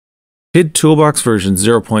PIDtoolbox version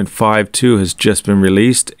 0.52 has just been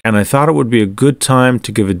released, and I thought it would be a good time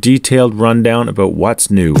to give a detailed rundown about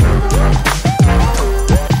what's new.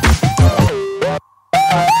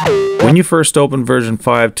 When you first open version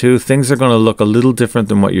 5.2, things are going to look a little different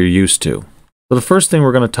than what you're used to. So the first thing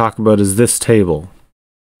we're going to talk about is this table.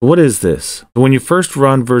 What is this? When you first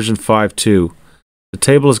run version 5.2, the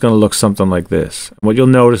table is going to look something like this. What you'll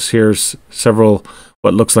notice here is several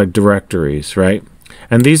what looks like directories, right?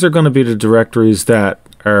 And these are going to be the directories that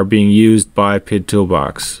are being used by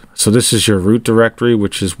PIDtoolbox. So this is your root directory,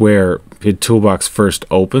 which is where PIDtoolbox first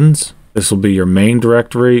opens. This will be your main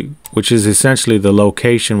directory, which is essentially the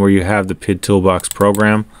location where you have the PIDtoolbox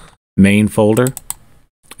program, main folder,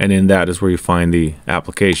 and in that is where you find the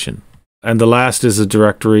application. And the last is a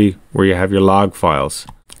directory where you have your log files.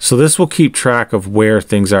 So this will keep track of where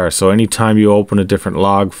things are. So anytime you open a different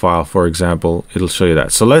log file, for example, it'll show you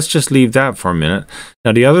that. So let's just leave that for a minute.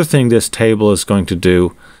 Now the other thing this table is going to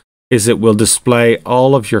do is it will display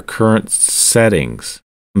all of your current settings.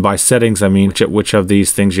 And by settings, I mean which of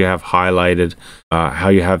these things you have highlighted, how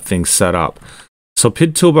you have things set up. So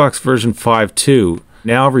PIDtoolbox version 5.2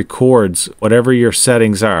 now records whatever your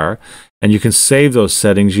settings are, and you can save those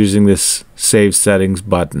settings using this Save Settings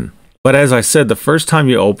button. But as I said, the first time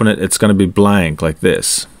you open it, it's going to be blank like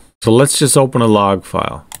this. So let's just open a log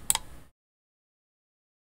file.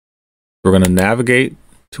 We're going to navigate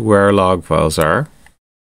to where our log files are.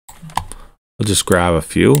 We'll just grab a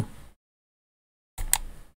few.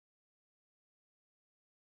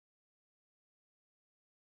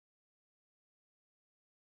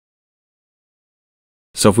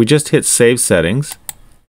 So if we just hit Save Settings,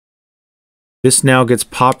 this now gets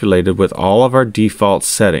populated with all of our default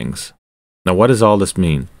settings. Now what does all this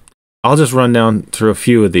mean? I'll just run down through a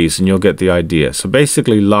few of these and you'll get the idea. So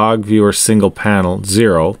basically log viewer single panel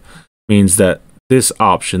 0 means that this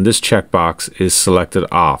option, this checkbox is selected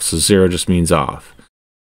off. So 0 just means off.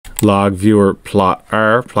 Log viewer plot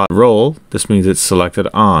R, plot roll, this means it's selected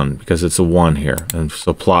on because it's a 1 here. And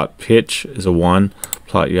so plot pitch is a 1,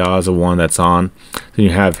 plot yaw is a 1, that's on. Then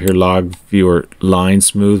you have here log viewer line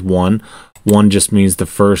smooth 1. 1 just means the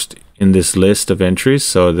first in this list of entries,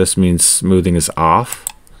 so this means smoothing is off,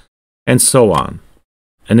 and so on.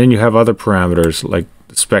 And then you have other parameters like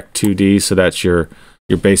spec 2D, so that's your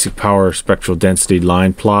basic power spectral density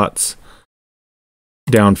line plots.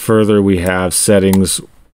 Down further we have settings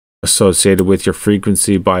associated with your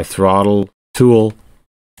frequency by throttle tool,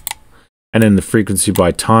 and then the frequency by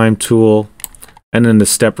time tool, and then the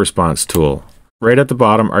step response tool. Right at the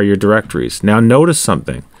bottom are your directories. Now notice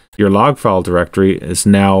something. Your log file directory is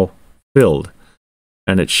now filled,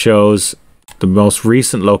 and it shows the most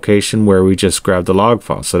recent location where we just grabbed the log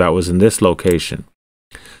file. So that was in this location.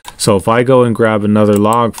 So if I go and grab another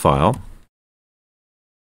log file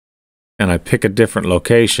and I pick a different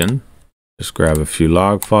location, just grab a few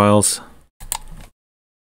log files.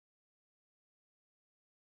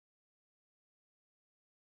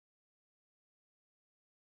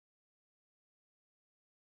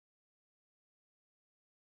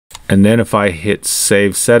 And then if I hit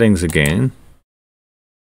Save Settings again,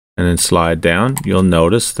 and then slide down, you'll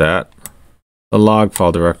notice that the log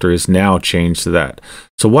file directory is now changed to that.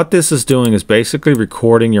 So what this is doing is basically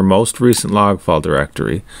recording your most recent log file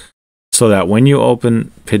directory so that when you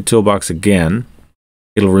open PIDtoolbox again,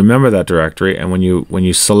 it'll remember that directory, and when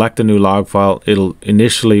you select a new log file, it'll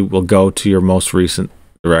initially will go to your most recent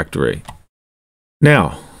directory.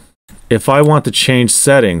 Now, if I want to change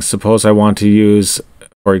settings, suppose I want to use,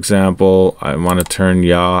 for example, I want to turn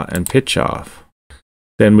yaw and pitch off.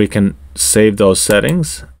 Then we can save those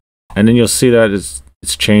settings, and then you'll see that it's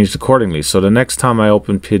changed accordingly. So the next time I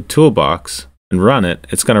open PIDtoolbox and run it,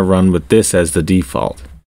 it's going to run with this as the default.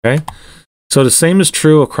 Okay? So the same is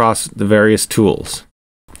true across the various tools.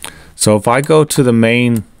 So if I go to the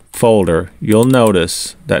main folder, you'll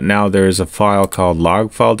notice that now there is a file called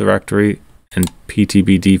log file directory and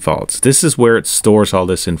PTB defaults. This is where it stores all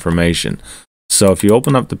this information. So if you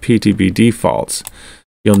open up the PTB defaults,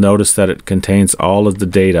 you'll notice that it contains all of the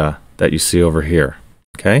data that you see over here.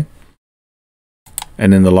 Okay?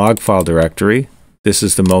 And in the log file directory, this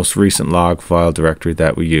is the most recent log file directory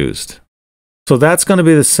that we used. So that's going to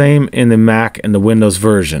be the same in the Mac and the Windows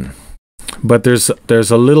version. But there's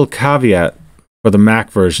a little caveat for the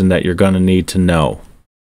Mac version that you're going to need to know.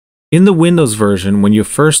 In the Windows version, when you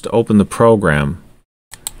first open the program,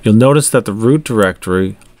 you'll notice that the root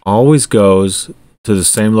directory always goes to the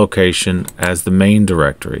same location as the main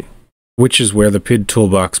directory, which is where the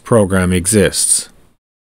PIDtoolbox program exists.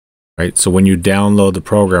 Right? So when you download the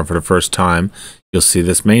program for the first time, you'll see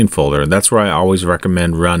this main folder. That's where I always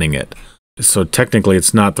recommend running it. So technically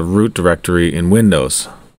it's not the root directory in Windows,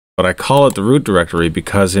 but I call it the root directory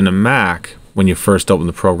because in a Mac, when you first open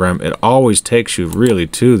the program, it always takes you really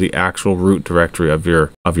to the actual root directory of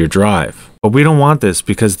your drive. But we don't want this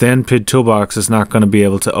because then PIDtoolbox is not going to be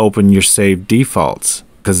able to open your saved defaults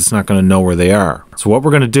because it's not going to know where they are. So what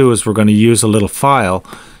we're going to do is we're going to use a little file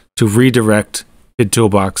to redirect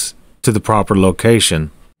PIDtoolbox to the proper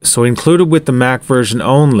location. So included with the Mac version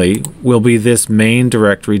only will be this main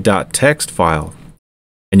directory.txt file.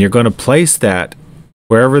 And you're going to place that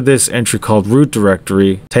wherever this entry called root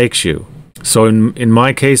directory takes you. So in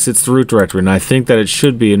my case, it's the root directory, and I think that it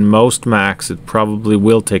should be in most Macs. It probably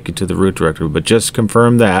will take you to the root directory, but just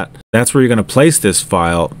confirm that. That's where you're going to place this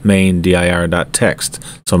file, main dir.txt.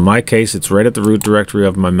 So in my case, it's right at the root directory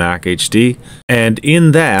of my Mac HD. And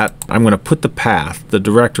in that, I'm going to put the path, the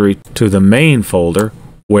directory, to the main folder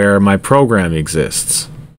where my program exists.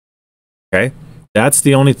 Okay? That's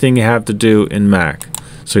the only thing you have to do in Mac.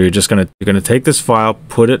 So you're going to take this file,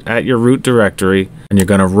 put it at your root directory, and you're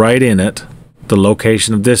going to write in it the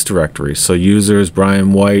location of this directory. So users,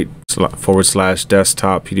 Brian White, /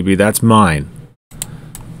 desktop, PTB, that's mine.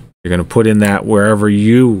 You're going to put in that wherever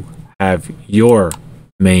you have your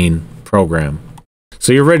main program.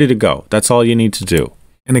 So you're ready to go. That's all you need to do.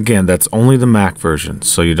 And again, that's only the Mac version,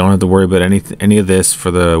 so you don't have to worry about any of this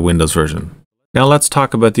for the Windows version. Now let's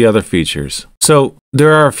talk about the other features. So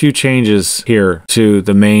there are a few changes here to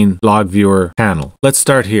the main log viewer panel. Let's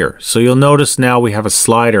start here. So you'll notice now we have a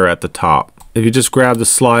slider at the top. If you just grab the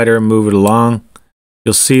slider and move it along,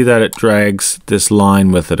 you'll see that it drags this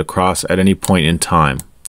line with it across at any point in time.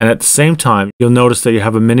 And at the same time, you'll notice that you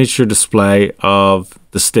have a miniature display of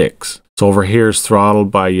the sticks. So over here is throttle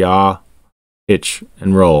by yaw, pitch,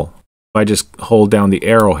 and roll. If I just hold down the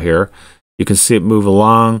arrow here, you can see it move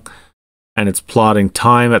along, and it's plotting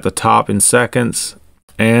time at the top in seconds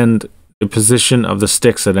and the position of the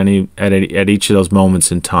sticks at each of those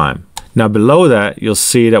moments in time. Now below that, you'll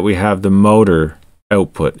see that we have the motor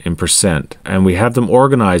output in %, and we have them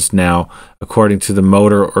organized now according to the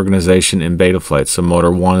motor organization in Betaflight. So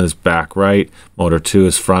motor 1 is back right, motor 2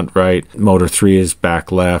 is front right, motor 3 is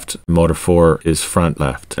back left, motor 4 is front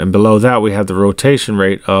left. And below that we have the rotation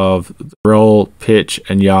rate of the roll, pitch,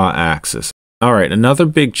 and yaw axis. All right, another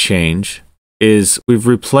big change is we've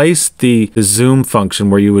replaced the zoom function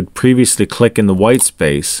where you would previously click in the white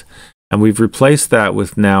space, and we've replaced that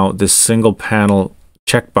with now this single panel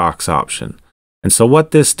checkbox option. And so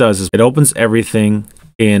what this does is it opens everything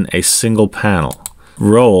in a single panel.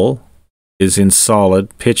 Roll is in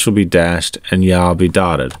solid, pitch will be dashed, and yaw will be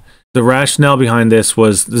dotted. The rationale behind this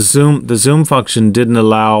was the zoom function didn't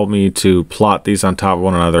allow me to plot these on top of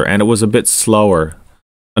one another, and it was a bit slower.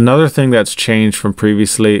 Another thing that's changed from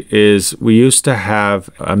previously is we used to have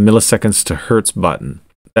a milliseconds to hertz button.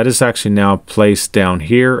 That is actually now placed down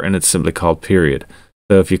here, and it's simply called period.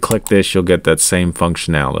 So if you click this, you'll get that same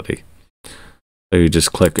functionality. So you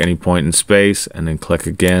just click any point in space and then click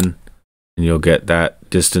again, and you'll get that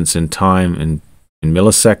distance in time in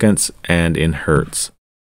milliseconds and in hertz.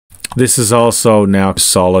 This is also now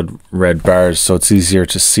solid red bars, so it's easier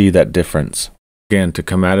to see that difference. Again, to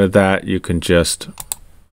come out of that, you can just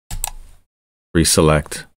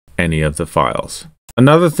reselect any of the files.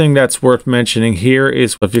 Another thing that's worth mentioning here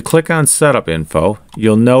is if you click on setup info,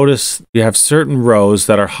 you'll notice you have certain rows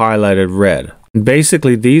that are highlighted red. And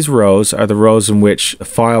basically, these rows are the rows in which the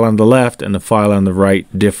file on the left and the file on the right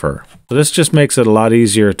differ. So this just makes it a lot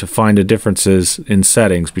easier to find the differences in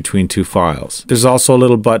settings between two files. There's also a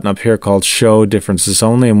little button up here called Show Differences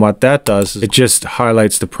Only, and what that does is it just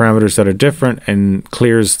highlights the parameters that are different and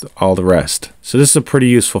clears all the rest. So this is a pretty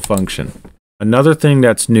useful function. Another thing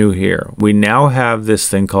that's new here, we now have this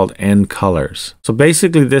thing called End Colors. So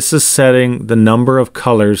basically, this is setting the number of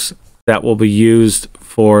colors that will be used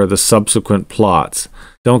for the subsequent plots.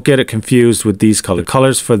 Don't get it confused with these colors.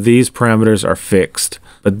 Colors for these parameters are fixed,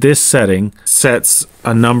 but this setting sets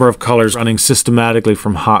a number of colors running systematically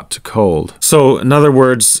from hot to cold. So in other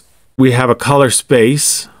words, we have a color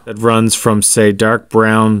space that runs from, say, dark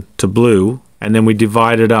brown to blue, and then we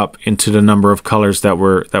divide it up into the number of colors that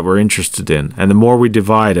we're interested in. And the more we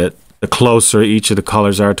divide it, the closer each of the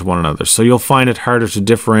colors are to one another. So you'll find it harder to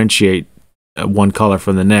differentiate one color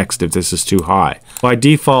from the next if this is too high. By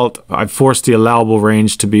default, I've forced the allowable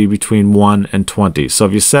range to be between 1 and 20. So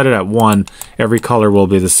if you set it at 1, every color will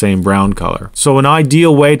be the same brown color. So an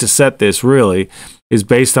ideal way to set this really is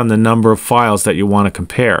based on the number of files that you want to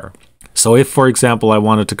compare. So if, for example, I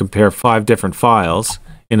wanted to compare 5 different files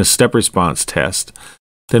in a step response test,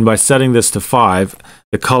 then by setting this to 5,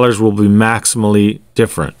 the colors will be maximally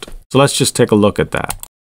different. So let's just take a look at that.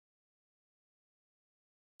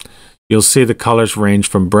 you'll see the colors range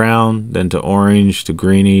from brown, then to orange, to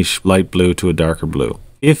greenish, light blue, to a darker blue.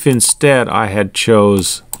 If instead I had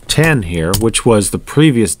chose 10 here, which was the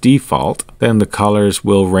previous default, then the colors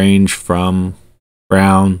will range from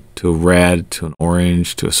brown to red to an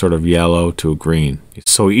orange to a sort of yellow to a green.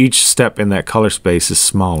 So each step in that color space is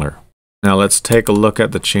smaller. Now let's take a look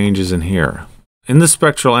at the changes in here. In the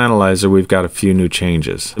spectral analyzer, we've got a few new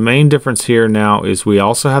changes. The main difference here now is we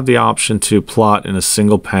also have the option to plot in a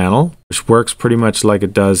single panel, which works pretty much like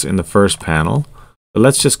it does in the first panel. But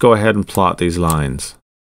let's just go ahead and plot these lines.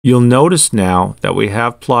 You'll notice now that we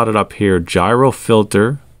have plotted up here gyro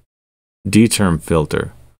filter, D-term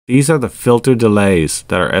filter. These are the filter delays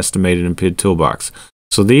that are estimated in PIDtoolbox.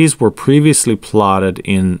 So these were previously plotted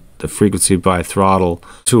in the frequency by throttle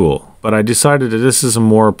tool, but I decided that this is a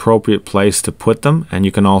more appropriate place to put them, and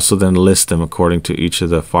you can also then list them according to each of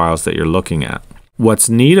the files that you're looking at. What's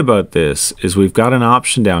neat about this is we've got an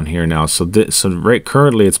option down here now. So right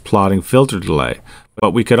currently it's plotting filter delay,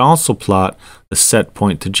 but we could also plot the set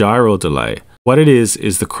point to gyro delay. What it is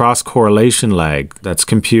the cross correlation lag that's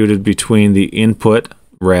computed between the input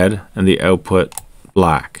red and the output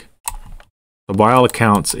black. So by all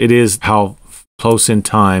accounts, it is how close in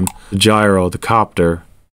time the gyro, the copter,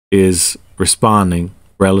 is responding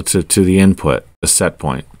relative to the input, the set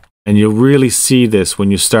point. And you'll really see this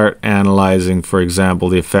when you start analyzing, for example,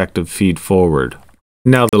 the effect of feed forward.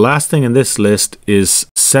 Now, the last thing in this list is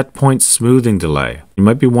set point smoothing delay. You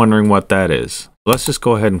might be wondering what that is. Let's just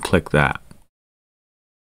go ahead and click that.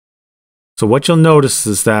 So what you'll notice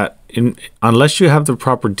is that unless you have the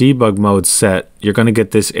proper debug mode set, you're going to get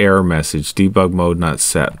this error message, debug mode not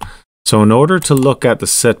set. So in order to look at the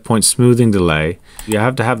set point smoothing delay, you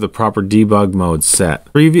have to have the proper debug mode set.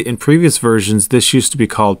 In previous versions, this used to be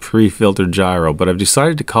called pre-filtered gyro, but I've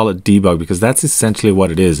decided to call it debug because that's essentially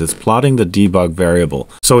what it is. It's plotting the debug variable.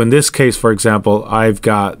 So in this case, for example, I've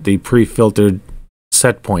got the pre-filtered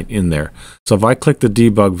set point in there. So if I click the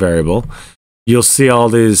debug variable, you'll see all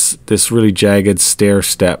this really jagged stair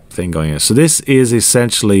step thing going on. So this is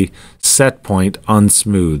essentially set point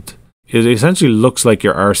unsmoothed. It essentially looks like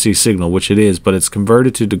your RC signal, which it is, but it's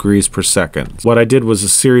converted to degrees per second. What I did was a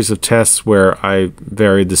series of tests where I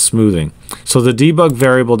varied the smoothing. So the debug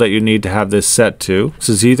variable that you need to have this set to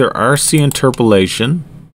is either RC interpolation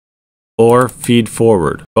or feed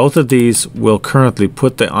forward. Both of these will currently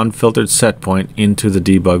put the unfiltered set point into the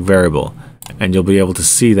debug variable, and you'll be able to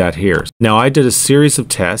see that here. Now I did a series of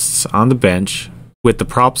tests on the bench with the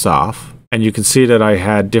props off, and you can see that I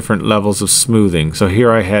had different levels of smoothing. So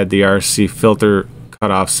here I had the RC filter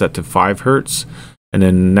cutoff set to 5 Hertz, and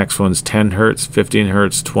then the next one's 10 Hertz, 15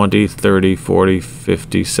 Hertz, 20, 30, 40,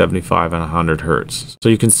 50, 75, and 100 Hertz. So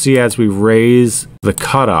you can see as we raise the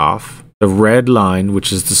cutoff, the red line,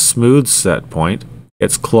 which is the smooth set point,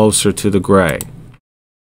 gets closer to the gray.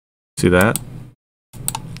 See that?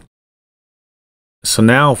 So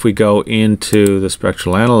now if we go into the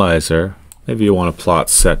spectral analyzer, maybe you want to plot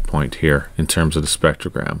set point here in terms of the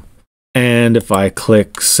spectrogram. And if I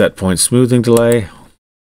click set point smoothing delay,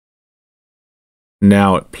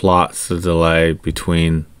 now it plots the delay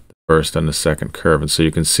between the first and the second curve. And so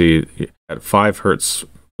you can see at 5 Hertz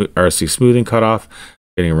RC smoothing cutoff,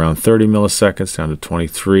 getting around 30 milliseconds down to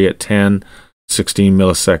 23 at 10, 16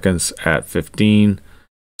 milliseconds at 15,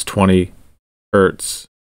 20 Hertz,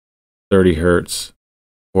 30 Hertz,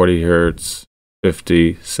 40 Hertz,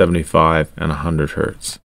 50, 75, and 100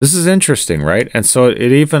 Hertz. This is interesting, right? And so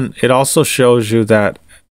it also shows you that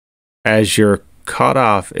as your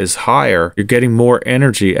cutoff is higher, you're getting more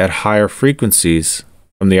energy at higher frequencies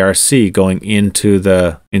from the RC going into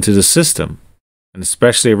the system. And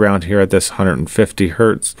especially around here at this 150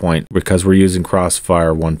 Hertz point, because we're using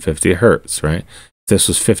Crossfire 150 Hertz, right? If this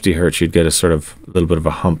was 50 Hertz, you'd get a sort of a little bit of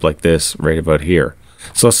a hump like this right about here.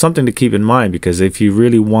 So it's something to keep in mind, because if you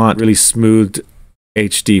really want really smoothed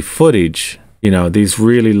HD footage, you know, these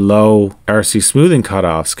really low RC smoothing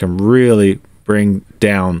cutoffs can really bring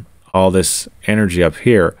down all this energy up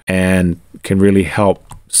here and can really help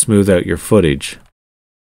smooth out your footage.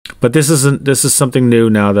 But this is something new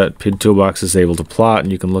now that PIDtoolbox is able to plot,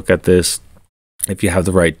 and you can look at this if you have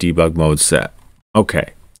the right debug mode set.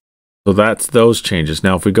 Okay, so that's those changes.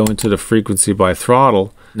 Now if we go into the frequency by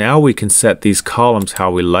throttle, now we can set these columns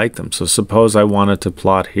how we like them. So suppose I wanted to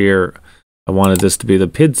plot here, I wanted this to be the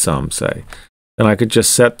PID sum, say. Then I could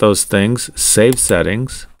just set those things, save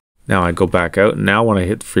settings. Now I go back out, and now when I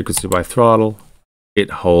hit the frequency by throttle, it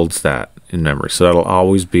holds that in memory. So that'll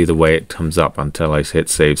always be the way it comes up until I hit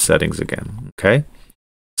save settings again. Okay?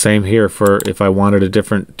 Same here for if I wanted a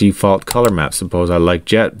different default color map. Suppose I like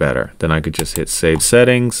jet better. Then I could just hit save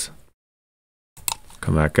settings,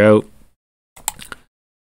 come back out,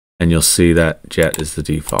 and you'll see that jet is the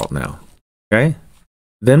default now. Okay.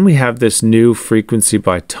 Then we have this new frequency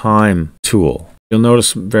by time tool. You'll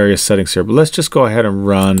notice various settings here, but let's just go ahead and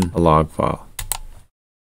run a log file.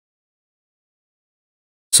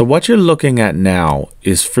 So what you're looking at now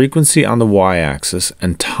is frequency on the y-axis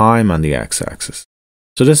and time on the x-axis.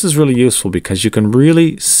 So this is really useful because you can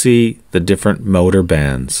really see the different motor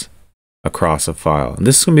bands across a file. And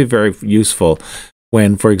this is going to be very useful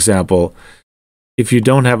when, for example, if you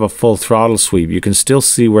don't have a full throttle sweep, you can still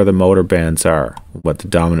see where the motor bands are, what the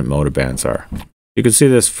dominant motor bands are. You can see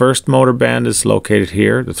this first motor band is located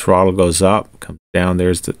here. The throttle goes up, comes down.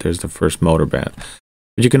 There's the first motor band.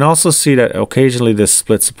 But you can also see that occasionally this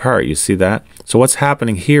splits apart. You see that? So what's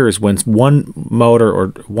happening here is when one motor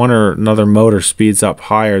or another motor speeds up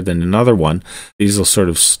higher than another one, these will sort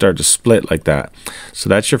of start to split like that. So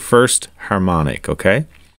that's your first harmonic, okay?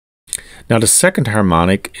 Now the second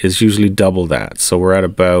harmonic is usually double that. So we're at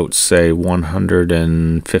about, say,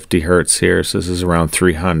 150 hertz here. So this is around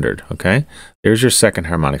 300, okay? There's your second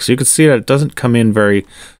harmonic. So you can see that it doesn't come in very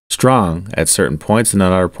strong at certain points, and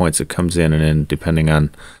at other points it comes in, and then depending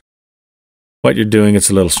on what you're doing, it's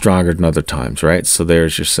a little stronger than other times, right? So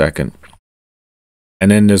there's your second.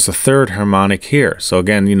 And then there's a third harmonic here. So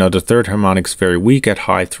again, you know, the third harmonic is very weak at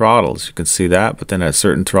high throttles. You can see that, but then at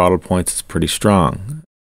certain throttle points, it's pretty strong.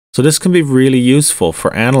 So this can be really useful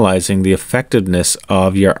for analyzing the effectiveness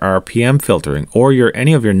of your RPM filtering or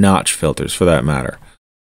any of your notch filters for that matter.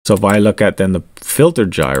 So if I look at then the filter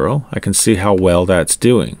gyro, I can see how well that's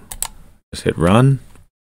doing. Just hit run.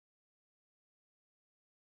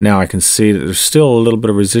 Now I can see that there's still a little bit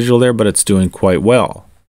of residual there, but it's doing quite well,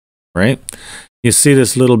 right? You see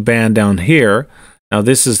this little band down here. Now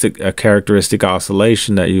this is a characteristic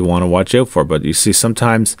oscillation that you want to watch out for, but you see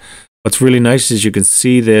sometimes what's really nice is you can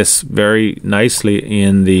see this very nicely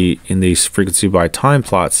in these frequency by time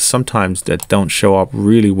plots, sometimes that don't show up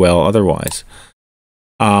really well otherwise.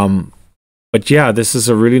 But yeah, this is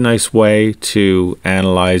a really nice way to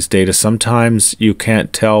analyze data. Sometimes you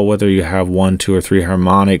can't tell whether you have 1, 2, or 3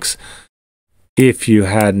 harmonics if you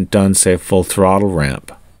hadn't done, say, a full throttle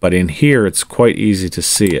ramp. But in here, it's quite easy to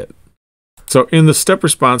see it. So in the step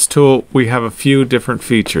response tool, we have a few different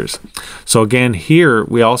features. So again, here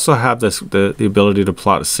we also have the ability to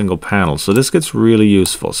plot a single panel. So this gets really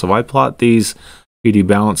useful. So if I plot these PD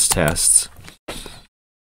balance tests,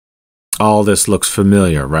 all this looks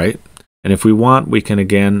familiar, right? And if we want, we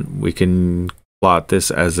can plot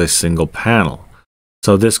this as a single panel.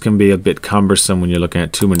 So this can be a bit cumbersome when you're looking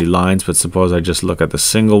at too many lines, but suppose I just look at the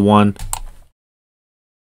single one.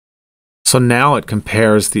 So now it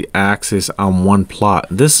compares the axis on one plot.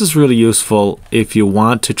 This is really useful if you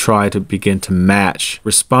want to try to begin to match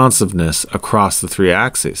responsiveness across the 3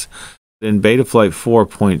 axes. In Betaflight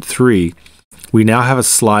 4.3, we now have a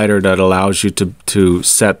slider that allows you to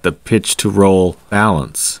set the pitch to roll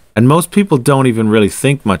balance. And most people don't even really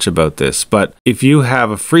think much about this, but if you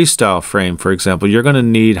have a freestyle frame, for example, you're going to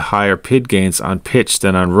need higher PID gains on pitch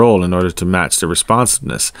than on roll in order to match the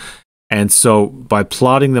responsiveness. And so by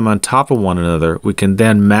plotting them on top of one another, we can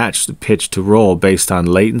then match the pitch to roll based on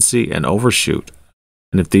latency and overshoot.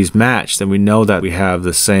 And if these match, then we know that we have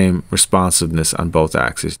the same responsiveness on both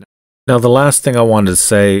axes. Now, the last thing I wanted to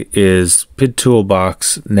say is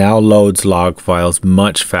PIDtoolbox now loads log files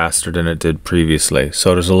much faster than it did previously.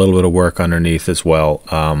 So there's a little bit of work underneath as well.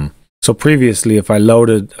 So previously, if I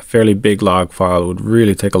loaded a fairly big log file, it would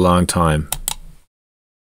really take a long time.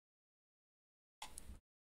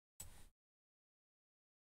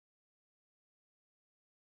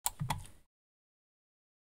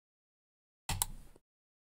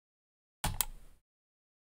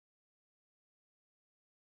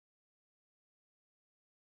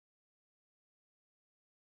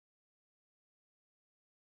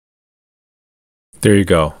 There you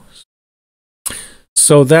go.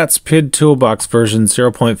 So that's PIDtoolbox version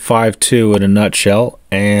 0.52 in a nutshell.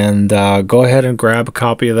 And go ahead and grab a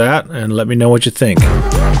copy of that and let me know what you think.